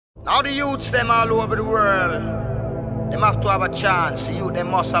Now the youths them all over the world, them have to have a chance. The youth them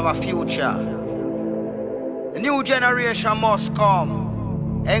must have a future. The new generation must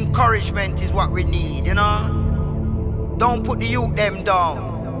come. Encouragement is what we need, you know. Don't put the youth them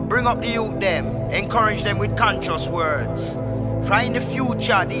down. Bring up the youth them. Encourage them with conscious words. For in the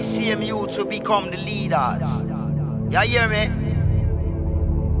future, these same youths will become the leaders. You hear me?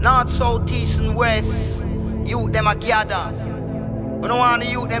 North, south, east and west, youth them a gather. We don't want the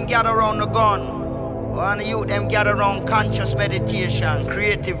youth them gather around the gun. We want the youth them gather around conscious meditation,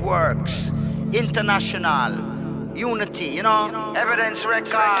 creative works, international, unity, you know. Evidence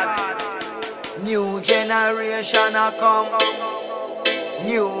records. New generation a come.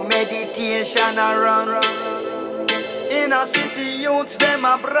 New meditation a run. Inner city youths them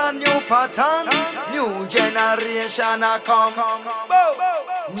a brand new pattern. New generation a come.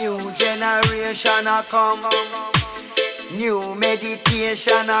 New generation a come. New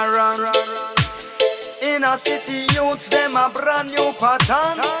meditation a run. Inner city youths them a brand new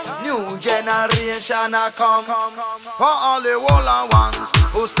pattern. New generation a come. For all the older ones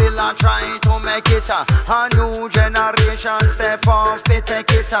who still are trying to make it, a new generation step on fit take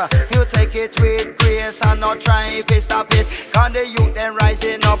it. You take it with grace and not try to stop it. Cause the youth them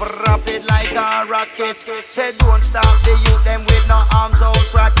rising up rapid like a rocket. Say don't stop the youth them with no arms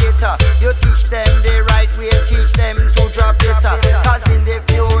house rocket. You teach them the right way, teach them to drop it. Cause in the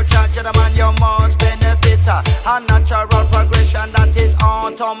future, gentlemen, you must benefit. A natural progression that is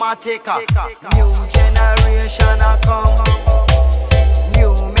automatic. New generation a come.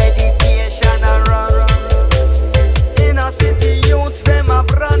 New meditation a run. Inner city youths them a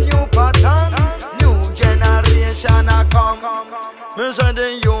brand new pattern. New generation a come. Me say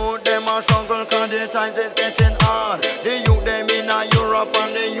the youth them a struggle cause the times is getting hard. The youth them in a Europe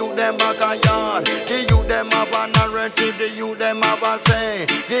and the youth them back a yard. The youth them have a narrative, the youth them have a say.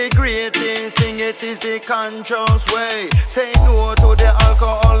 The greatest thing it is the conscious way. Say no to the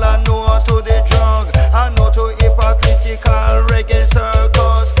alcohol and no to the drug, and no to hypocritical reggae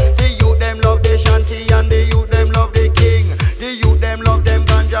circus. The youth them love the shanty and the youth them love the king. The youth them love them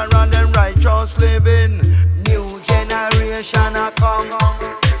ganja and them righteous living. New generation a come.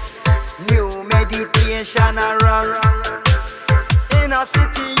 New meditation a run. Inner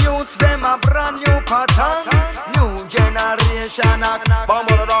city youths them a brand new pattern. New generation a come.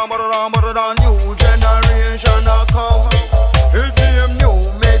 New generation a come. It be new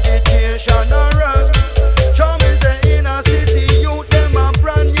meditation a run. Show me say inner city youth them a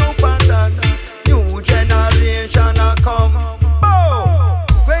brand new pattern. New generation a come. Boom!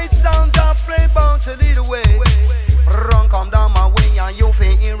 Great sounds are played bound to lead the way. Run come down my way and you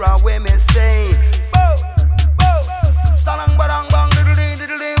feel era where me say. Boom! Boom! Stalang badang bang diddly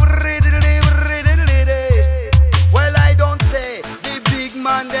diddly diddly diddly. Well, I don't say the big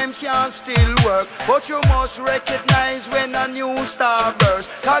man them can't still work, but you must recognize when a new star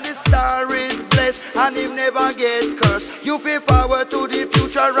bursts. Cause the star is blessed and him never get cursed. You pay power to the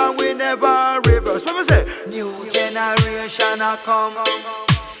future and we never reverse. What we say? New generation a come.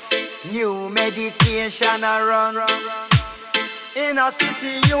 New meditation a run. Inner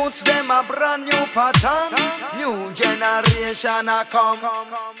city youths them a brand new pattern. New generation a come.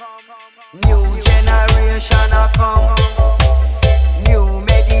 New generation a come.